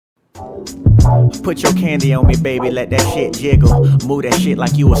Put your candy on me, baby, let that shit jiggle. Move that shit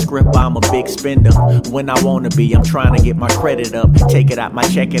like you a script, I'm a big spender. When I wanna be, I'm trying to get my credit up. Take it out my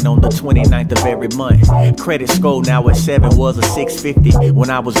checking on the 29th of every month. Credit score now at 7 was a 650. When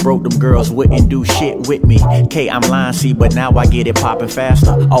I was broke, them girls wouldn't do shit with me. K, I'm lying, see, but now I get it popping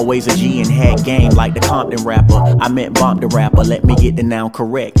faster. Always a G and had game like the Compton rapper. I meant bump the rapper, let me get the noun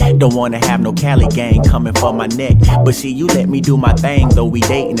correct. Don't wanna have no Cali gang coming for my neck. But see, you let me do my thing, though we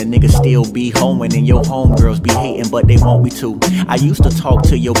dating, the nigga still be hoeing. And your homegirls be hating, but they want me to. I used to talk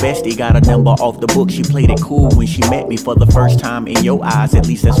to your bestie, got a number off the book. She played it cool when she met me for the first time. In your eyes, at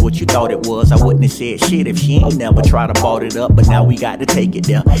least that's what you thought it was. I wouldn't have said shit if she ain't never tried to bought it up. But now we got to take it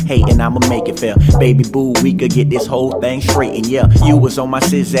there. Hating, I'ma make it fair. Baby boo, we could get this whole thing straight. And yeah, you was on my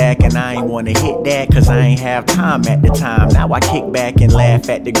Zizak and I ain't wanna hit that, cause I ain't have time at the time. Now I kick back and laugh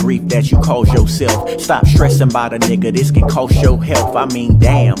at the grief that you cause yourself. Stop stressing about a nigga, this can cost your health. I mean,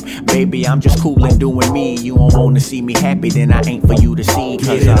 damn, baby, I'm just cool and doing me. You don't wanna see me happy, then I ain't for you to see.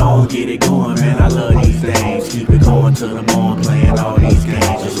 Get it on, get it going, man, I love these things. Keep it going till the morning, playing all these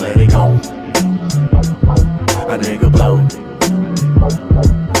games. Just let it go. A nigga blow.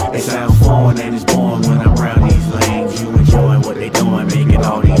 They sound foreign and it's boring when I'm around these lanes. You enjoying what they doing, making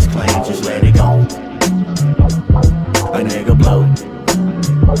all these claims. Just let it go. A nigga blow.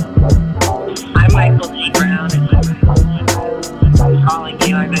 I'm Michael G. Brown. I'm calling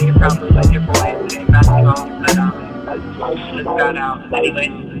you. I know you're probably with your boys today, basketball, but just got out. Anyway,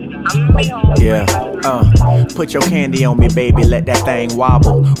 I'm gonna be home. Yeah, put your candy on me, baby, let that thing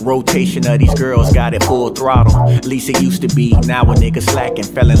wobble. Rotation of these girls got it full throttle. At least it used to be, now a nigga slacking.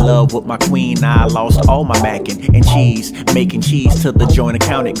 Fell in love with my queen, now I lost all my macking. And cheese, making cheese till the joint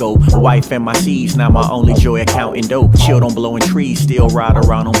account it go. Wife and my seeds, now my only joy accounting dope. Chilled on blowing trees, still ride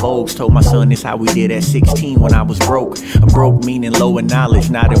around on Vogues. Told my son this how we did at 16 when I was broke. Broke meaning low in knowledge,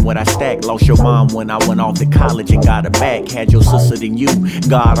 not in what I stacked. Lost your mom when I went off to college and got her back. Had your sister than you,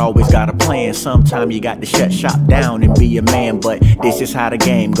 God always got a plan. Sometime you got to shut shop down and be a man, but this is how the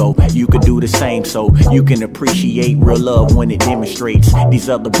game go. You could do the same so you can appreciate real love when it demonstrates. These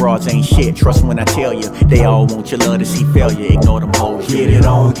other broads ain't shit, trust when I tell you. They all want your love to see failure, ignore them hoes. Get it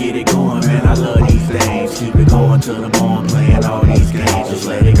on, get it going, man, I love these things. Keep it going till the morning, playing all these games. Just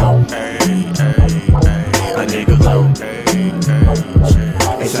let it go. A nigga blow.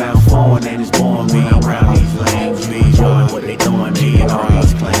 They sound foreign and it's boring when I'm around these lanes. You enjoying what they doing, making all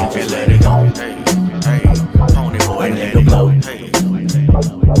these claims. Just let it go. A nigga